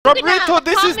Robrito,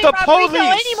 this is the police!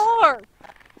 Anymore.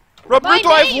 Robrito,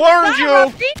 I've warned you!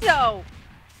 Robrito.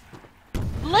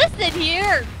 Listen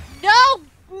here! No!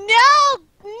 No!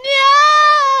 No!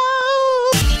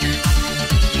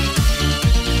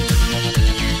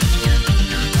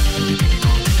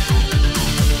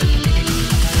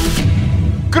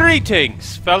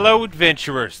 Greetings, fellow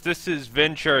adventurers. This is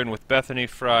Venturing with Bethany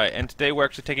Fry, and today we're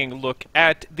actually taking a look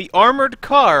at the armored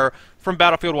car from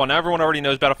Battlefield 1. Now, everyone already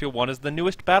knows Battlefield 1 is the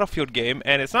newest Battlefield game,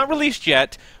 and it's not released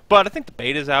yet, but I think the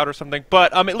beta's out or something.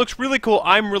 But it looks really cool.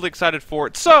 I'm really excited for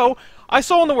it. So, I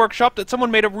saw in the workshop that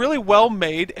someone made a really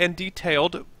well-made and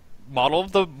detailed model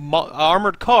of the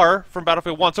armored car from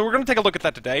Battlefield 1. So we're going to take a look at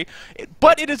that today.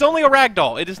 But it is only a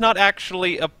ragdoll. It is not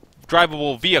actually a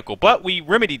drivable vehicle, but we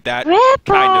remedied that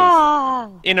kind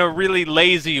of in a really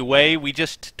lazy way. We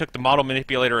just took the model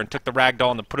manipulator and took the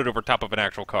ragdoll and put it over top of an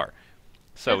actual car,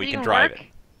 so we can drive it.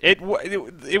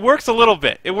 It works a little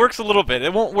bit. It works a little bit.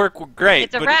 It won't work great.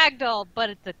 It's a ragdoll, but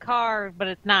it's a car, but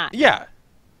it's not. Yeah.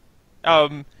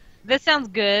 This sounds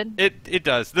good. It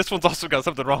does. This one's also got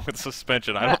something wrong with the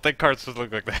suspension. I don't think cars should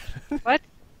look like that. What?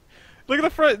 Look at the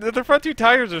front. The front two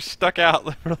tires are stuck out.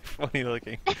 They're really funny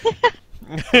looking.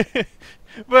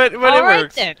 but it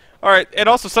works. Then. All right, and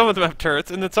also some of them have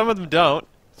turrets, and then some of them don't.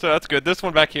 So that's good. This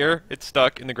one back here, it's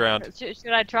stuck in the ground. Should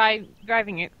I try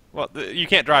driving it? Well, you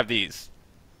can't drive these.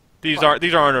 These aren't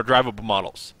drivable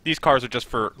models. These cars are just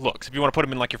for looks. If you want to put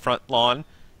them in like your front lawn,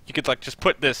 you could like just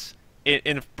put this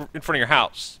in front of your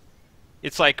house.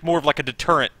 It's like more of like a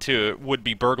deterrent to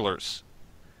would-be burglars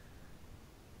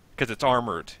because it's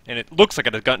armored and it looks like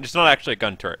a gun. It's not actually a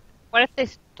gun turret. What if they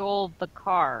stole the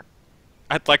car?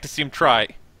 I'd like to see him try.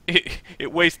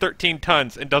 It weighs 13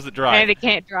 tons and doesn't drive. And it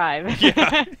can't drive.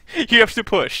 Yeah, you have to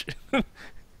push.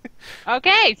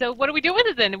 Okay, so what do we do with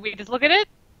it then? Do we just look at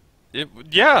it?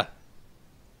 Yeah.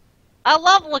 I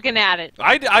love looking at it.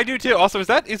 I do too. Also, is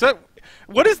that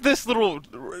what is this little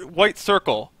white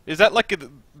circle? Is that like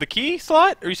the key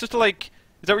slot? Or are you supposed to like?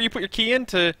 Is that where you put your key in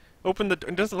to open the?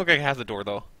 It doesn't look like it has a door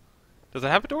though. Does it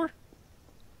have a door?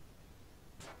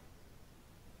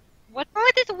 What's wrong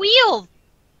with its wheels?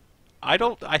 I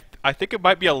think it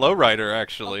might be a lowrider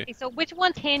actually. Okay, so which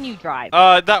one can you drive?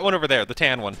 That one over there, the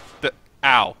tan one. That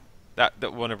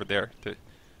one over there.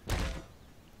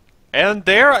 And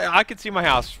there, I can see my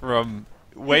house from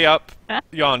way up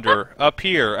yonder, up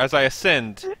here, as I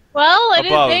ascend. Well, it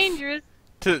above is dangerous.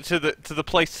 To the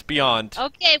place beyond.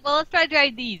 Okay, well let's try to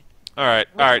drive these. All right,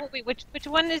 all right. Wait, which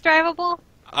one is drivable?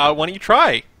 Why don't you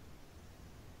try?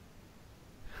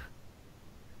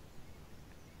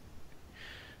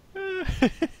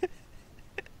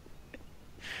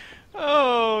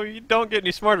 Oh, you don't get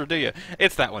any smarter, do you?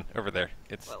 It's that one over there.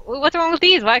 It's what's wrong with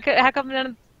these? How come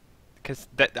none? Because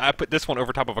I put this one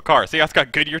over top of a car. See how it's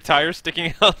got Goodyear tires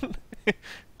sticking out?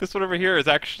 This one over here is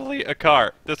actually a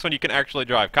car. This one you can actually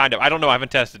drive, kind of. I don't know. I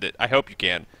haven't tested it. I hope you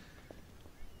can.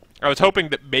 I was hoping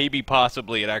that maybe,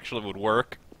 possibly, it actually would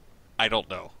work. I don't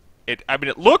know. I mean,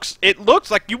 it looks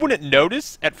like you wouldn't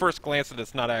notice at first glance that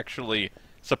it's not actually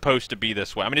supposed to be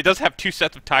this way. I mean, it does have two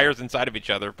sets of tires inside of each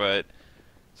other, but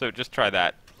so just try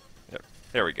that.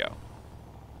 There we go.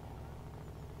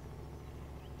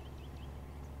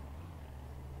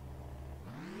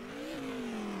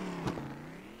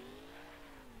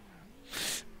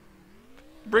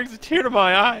 Brings a tear to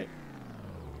my eye.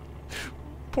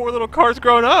 Poor little car's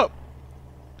grown up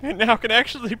and now can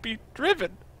actually be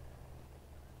driven.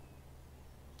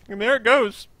 And there it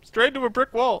goes, straight into a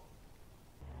brick wall.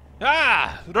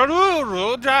 Robrito!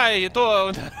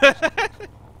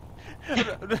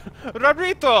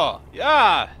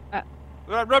 Yeah!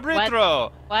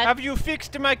 Robrito! What? Have you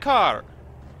fixed my car?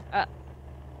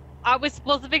 I was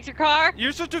supposed to fix your car?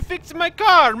 You're supposed to fix my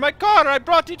car! My car! I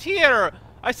brought it here!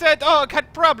 I said, oh, it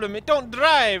had problem. It don't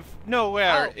drive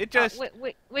nowhere. Oh, it just...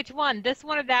 which one? This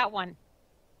one or that one?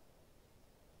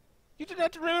 You didn't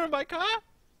have to remember my car?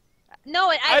 No,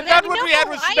 I thought what we had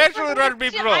was special with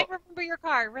Robrito. I remember your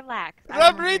car. Relax.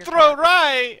 Robrito,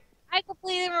 right? I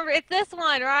completely remember. It's this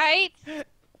one, right?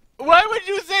 Why would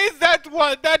you say it's that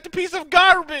one? That piece of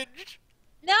garbage.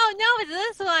 No, it's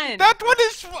this one. That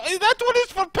one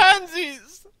is for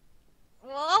pansies.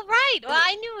 Well, all right. Well,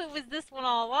 I knew it was this one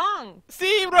all along.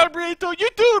 See, Robrito, you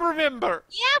do remember.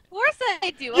 Yeah, of course I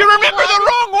do. You remember the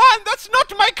wrong one. That's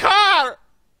not my car.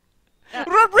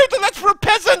 Robrito, that's for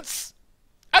peasants.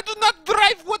 I do not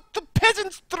drive what the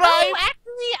peasants drive. Oh,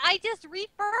 actually, I just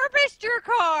refurbished your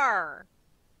car.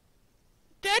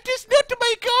 That is not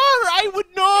my car. I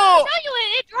would know. No,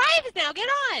 it drives now. Get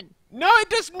on. No, it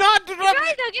does not. It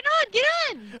drives now. Get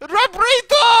on.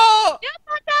 Robrito! Jump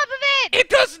on top of it. It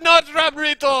does not,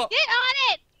 Robrito. Get on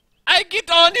it. I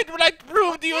get on it when I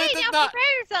prove to you Hey, it is now not?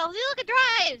 prepare yourselves. You look at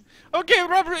drives. Okay,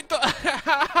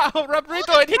 Roberto.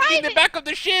 Roberto, Look, it hit me in the driving. back of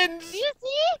the shins. Do you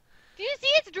see? Do you see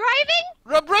it's driving?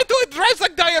 Roberto, it drives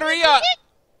like diarrhea. See it?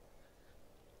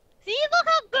 See, look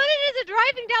how good it is at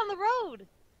driving down the road.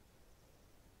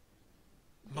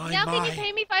 Now can you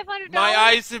pay me $500? My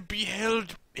eyes have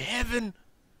beheld heaven.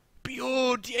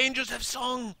 Behold, the angels have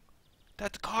sung.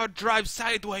 That car drives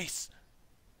sideways.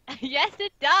 Yes,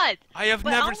 it does. I have But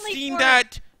never only seen for-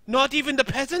 that. Not even the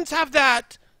peasants have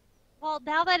that. Well,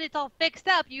 now that it's all fixed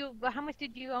up, how much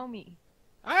did you owe me?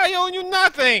 I owe you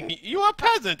nothing. You are a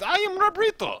peasant. I am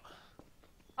Roberto.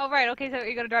 Oh, right. Okay, so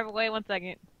you're gonna drive away 1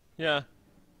 second. Yeah.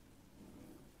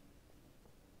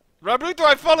 Roberto,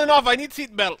 I've fallen off. I need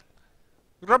seatbelt.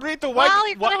 Roberto, why? Well,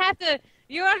 you're gonna have to.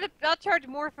 I'll charge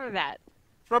more for that.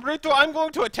 Roberto, I'm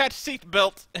going to attach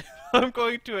seatbelt. I'm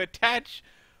going to attach.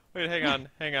 Wait, hang on.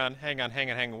 Where are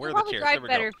the Probably chairs? drive There we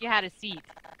better go. if you had a seat.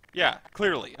 Yeah,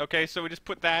 clearly. Okay, so we just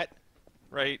put that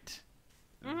right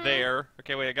there.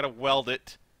 Okay, wait, I gotta weld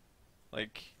it.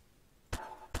 Like.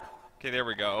 Okay, there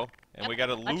we go. And Yep, we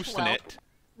gotta much loosen weld. it.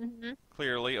 Mhm.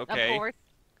 Clearly, Of okay. course.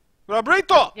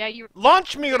 Roberto! Yeah, you.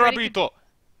 Launch me, ready to- Roberto!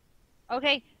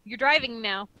 Okay, you're driving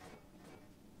now.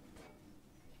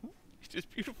 It is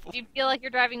beautiful. Do you feel like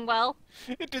you're driving well?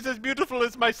 It is as beautiful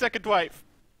as my second wife.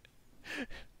 It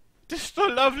is so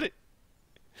lovely.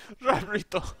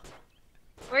 Roberto.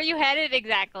 Where are you headed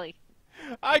exactly?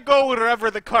 I go wherever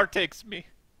the car takes me.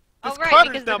 This Oh, right, car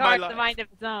because is the now my car has life. the mind of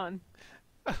its own.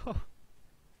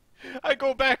 I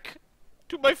go back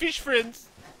to my fish friends.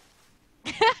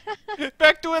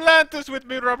 Back to Atlantis with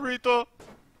me, Roberto.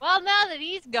 Well, now that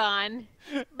he's gone,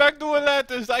 Back to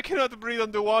Atlantis. I cannot breathe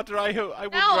underwater. I will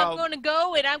now drown. I'm going to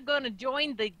go and I'm going to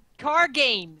join the car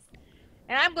games.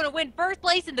 And I'm going to win first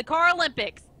place in the car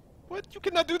Olympics. What? You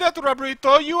cannot do that,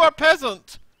 Roberto. You are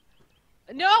peasant.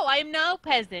 No, I'm no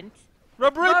peasant.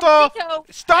 Roberto, Roberto,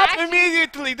 stop actually-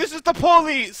 immediately. This is the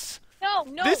police. No,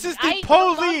 This is the I no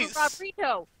longer police.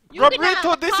 Roberto. You Roberto,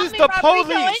 cannot this call is me the Roberto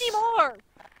police. anymore.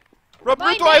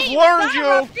 Roberto, My I've name warned is you.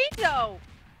 not Roberto.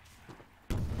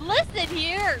 Listen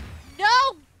here.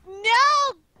 No,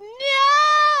 no,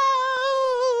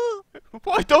 no.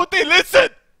 Why don't they listen?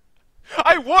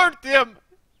 I warned them.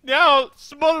 Now,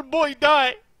 small boy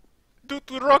die due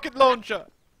to rocket launcher.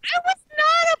 I was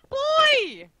not a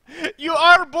boy. You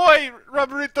are a boy,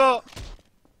 Roberto.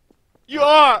 You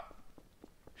are.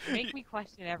 Make me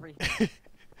question everything.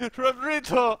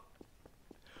 Roberto.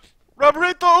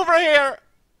 Roberto, over here.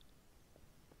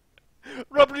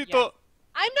 Roberto. Yes.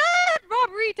 I'm not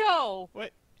Roberto.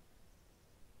 Wait.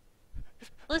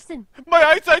 Listen. My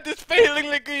eyesight is failing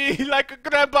like a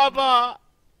grandpapa.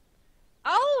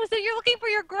 Oh, so you're looking for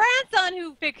your grandson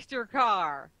who fixed your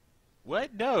car.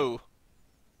 What? No.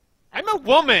 I'm a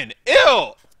woman.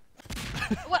 Ew.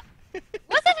 What?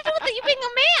 What's that to do with you being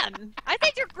a man? I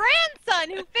said your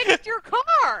grandson who fixed your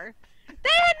car.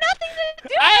 That had nothing to do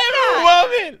with that. I'm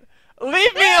a woman.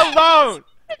 Leave me alone.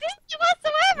 It didn't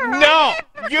whatsoever. No, I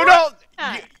never you thought don't.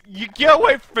 that. You get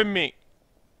away from me.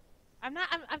 I'm not.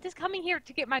 I'm just coming here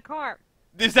to get my car.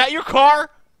 Is that your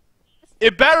car?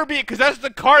 It better be, because that's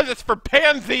the car that's for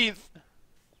pansies.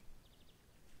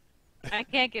 I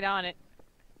can't get on it.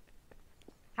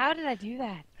 How did I do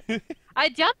that? I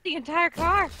jumped the entire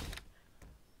car.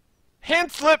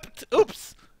 Hand slipped.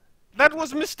 Oops. That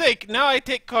was a mistake. Now I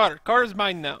take car. Car is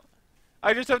mine now.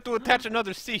 I just have to attach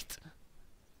another seat.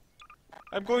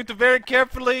 I'm going to very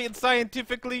carefully and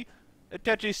scientifically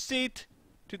attach a seat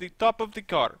to the top of the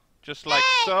car. Just like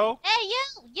so. Hey,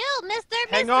 you, mister,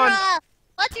 Hang mister, on.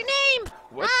 What's your name?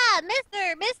 What?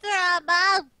 Mister,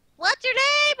 what's your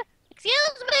name?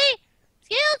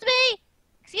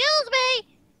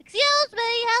 Excuse me,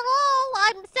 hello,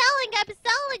 I'm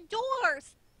selling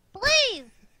doors. Please,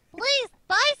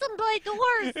 buy some my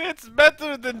doors. It's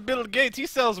better than Bill Gates. He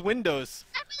sells windows.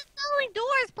 I've been selling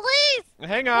doors, please.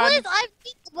 Hang on. Please, I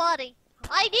need the money.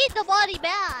 I need the money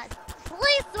bad.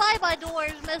 Please buy my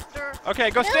doors, mister. Okay,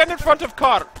 go stand in front of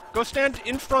car. Go stand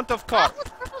in front of I car. was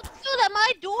supposed to do that.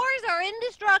 My doors are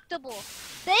indestructible.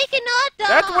 They cannot die.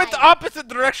 That went the opposite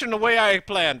direction the way I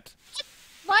planned.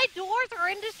 My doors are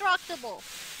indestructible.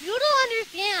 You don't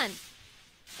understand.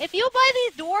 If you buy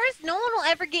these doors, no one will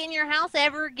ever get in your house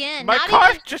ever again. My Not car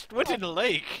even- just went in the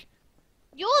lake.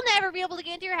 You'll never be able to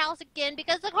get into your house again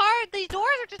because these doors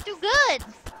are just too good.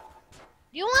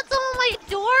 You want some of my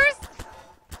doors?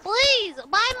 Please,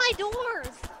 buy my doors.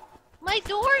 My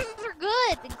doors are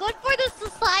good. Good for the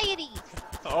society.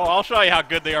 Oh, I'll show you how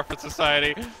good they are for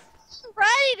society. I'm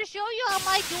ready to show you how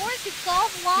my doors can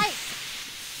solve life.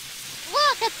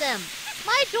 Look at them.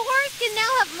 My doors can now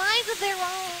have minds of their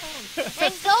own.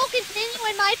 and go continue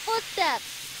in my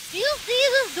footsteps. Do you see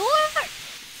this door?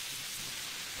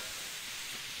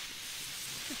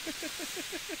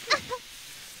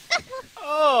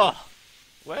 Oh,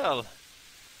 well,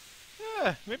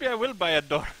 maybe I will buy a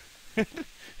door. It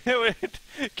would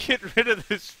get rid of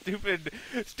this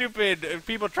stupid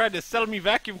people trying to sell me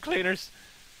vacuum cleaners.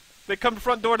 They come to the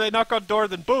front door, they knock on the door,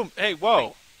 then boom, hey, whoa.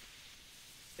 Wait.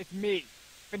 It's me,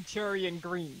 Venturian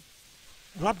Green.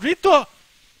 Robrito,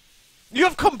 you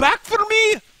have come back for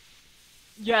me?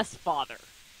 Yes, father.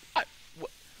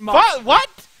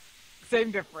 What?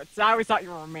 Same difference. I always thought you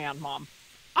were a man, Mom.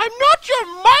 I'm not your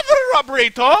mother,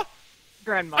 Robrito.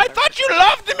 Grandmother. I thought you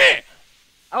loved me.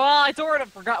 Oh, well, I sort of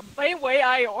forgot. Anyway,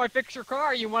 I fixed your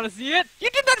car. You want to see it? You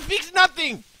did not fix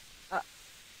nothing.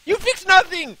 You fixed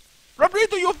nothing.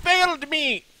 Robrito, you failed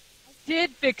me. I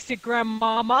did fix it,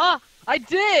 Grandmama. I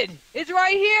did. It's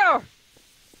right here.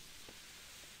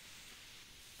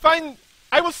 Fine.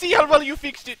 I will see how well you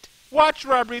fixed it. Watch,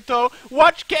 Robrito.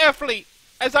 Watch carefully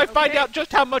as I find out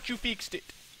just how much you fixed it.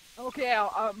 Okay,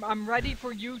 I'm ready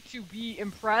for you to be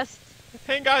impressed.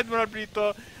 Hang on,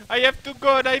 Robrito. I have to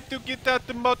go and I have to get out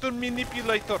the motor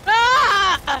manipulator.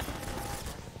 Ah!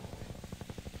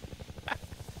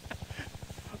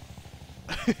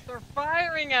 They're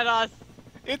firing at us.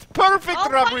 It's perfect, Oh,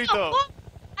 Robrito.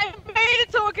 I made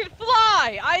it so it could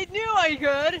fly. I knew I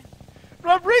could.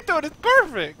 Robrito, it's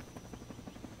perfect.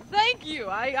 Thank you.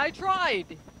 I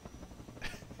tried.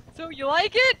 So you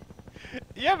like it?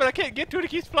 Yeah, but I can't get to it. It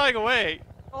keeps flying away.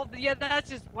 Well, yeah, that's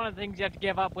just one of the things you have to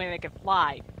give up when they can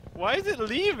fly. Why is it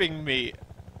leaving me?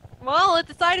 Well, it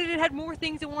decided it had more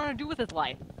things it wanted to do with its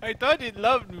life. I thought it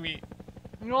loved me.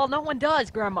 Well, no one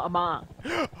does, Grandma.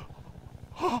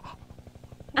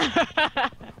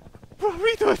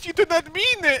 Robrito, you did not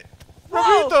mean it. Whoa.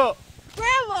 Robrito.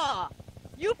 Grandma!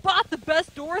 You bought the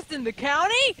best doors in the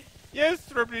county? Yes,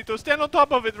 Robrito. Stand on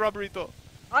top of it, Robrito.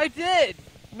 I did.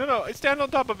 No, stand on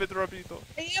top of it, Robrito.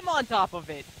 I am on top of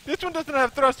it. This one doesn't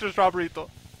have thrusters, Robrito.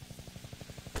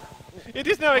 It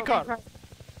is now a car.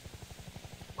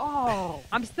 Oh,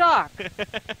 I'm stuck.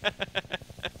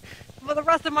 For the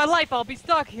rest of my life, I'll be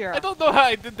stuck here. I don't know how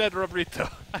I did that, Robrito.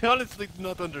 I honestly do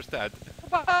not understand.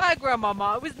 Bye,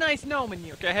 Grandmama. It was nice knowing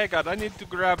you. Okay, hang on. I need to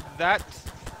grab that.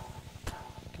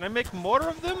 Can I make more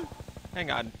of them?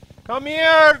 Hang on. Come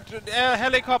here,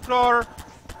 helicopter.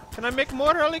 Can I make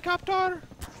more helicopter?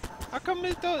 How come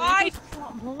it does? I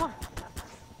want more.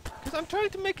 Because I'm trying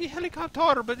to make a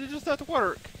helicopter, but it just doesn't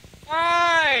work.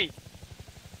 Hey!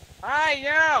 Hey,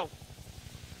 you!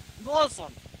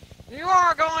 Listen, you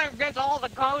are going against all the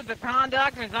codes of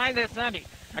conduct inside this city.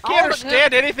 I can't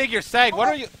understand anything you're saying. What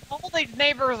are you? All these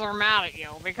neighbors are mad at you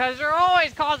because you're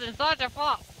always causing such a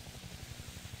fuss.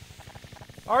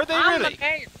 Are they really?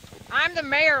 I'm the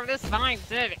mayor of this fine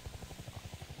city.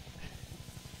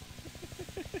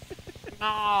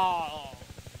 No.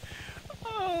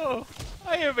 Oh,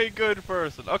 I am a good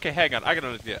person. Okay, hang on. I got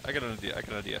an idea.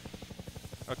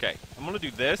 Okay, I'm gonna do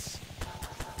this.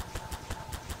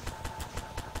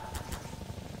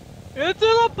 It's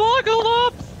an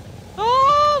apocalypse!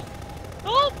 Help!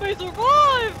 Help me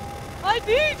survive! I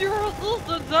need your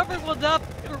assistance. Everyone's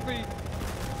after me.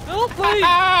 Help me!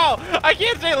 Ow! I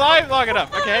can't stay alive long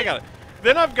enough. Okay, hang on.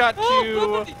 Then I've got to.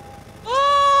 Oh,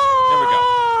 There we go.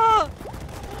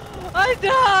 I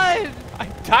died! I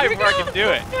died before I can do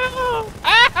it. No!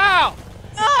 Ow!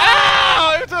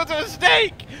 Ow! It was a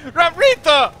mistake!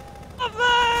 Robrito! Help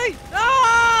me!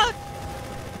 Ah!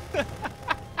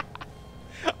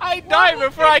 I died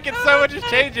before I could so much as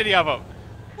change any of them.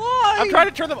 Why? I'm trying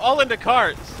to turn them all into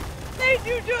cars. Did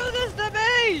you do this to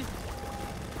me?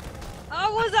 I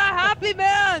was a happy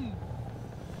man!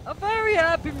 A very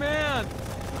happy man!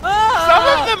 Ah! Some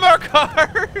of them are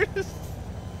cars.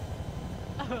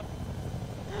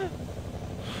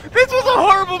 This was a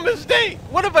horrible mistake.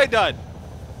 What have I done?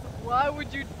 Why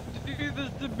would you do this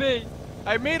to me?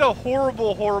 I made a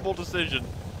horrible, horrible decision.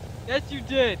 Yes, you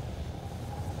did.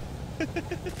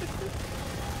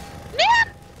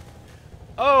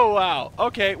 Oh, wow.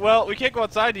 Okay, well, we can't go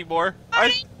outside anymore.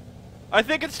 I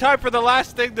think it's time for the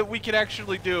last thing that we can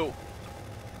actually do.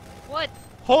 What?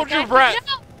 Hold your breath.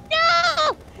 No!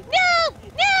 No! No!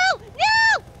 No!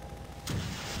 No!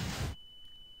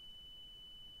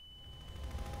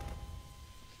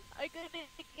 I couldn't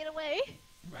get away.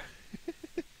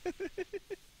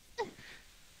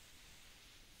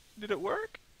 Did it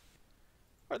work?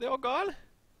 Are they all gone?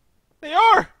 They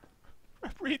are!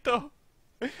 Robrito.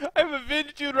 I've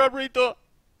avenged you, Robrito.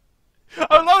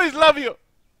 I'll always love you.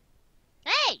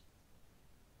 Hey!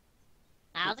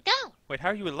 How's it going? Wait, how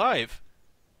are you alive?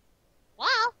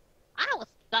 Well, I was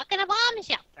stuck in a bomb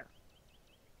shelter.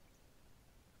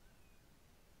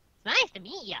 to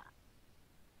meet ya.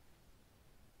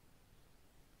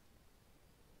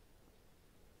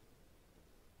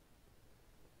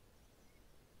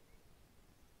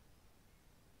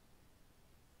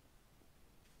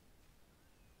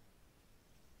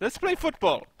 Let's play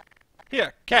football.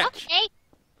 Here, catch. Okay,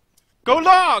 Go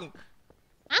long!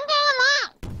 I'm going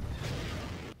long.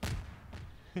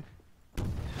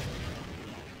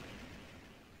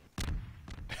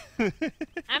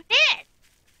 I'm dead.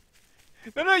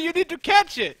 No, you need to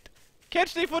catch it.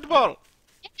 Catch the football.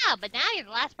 Yeah, but now you're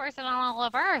the last person on all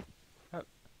of Earth. I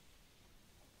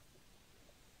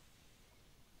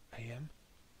am.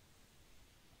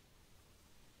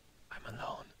 I'm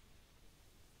alone.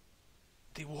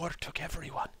 The war took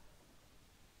everyone.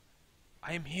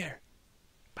 I am here.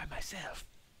 By myself.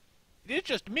 It is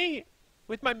just me.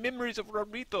 With my memories of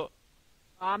Rorito.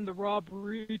 I'm the raw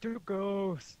burrito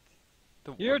ghost.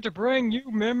 The- Here to bring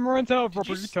you memories of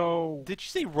burrito. Did you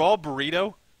say raw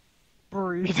burrito?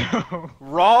 Burrito.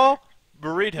 Raw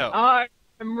burrito. I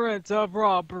memories of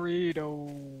raw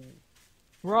burrito.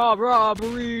 Raw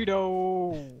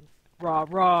burrito. Raw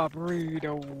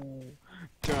burrito.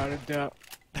 Da da da.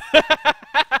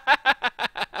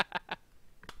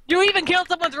 You even killed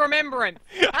someone's remembrance.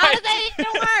 How does that even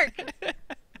work?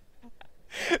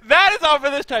 That is all for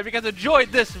this time. If you guys enjoyed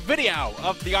this video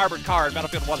of the armored car in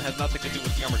Battlefield 1, has nothing to do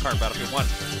with the armored car in Battlefield 1.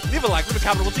 Leave a like, leave a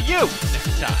comment, we'll see you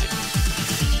next time.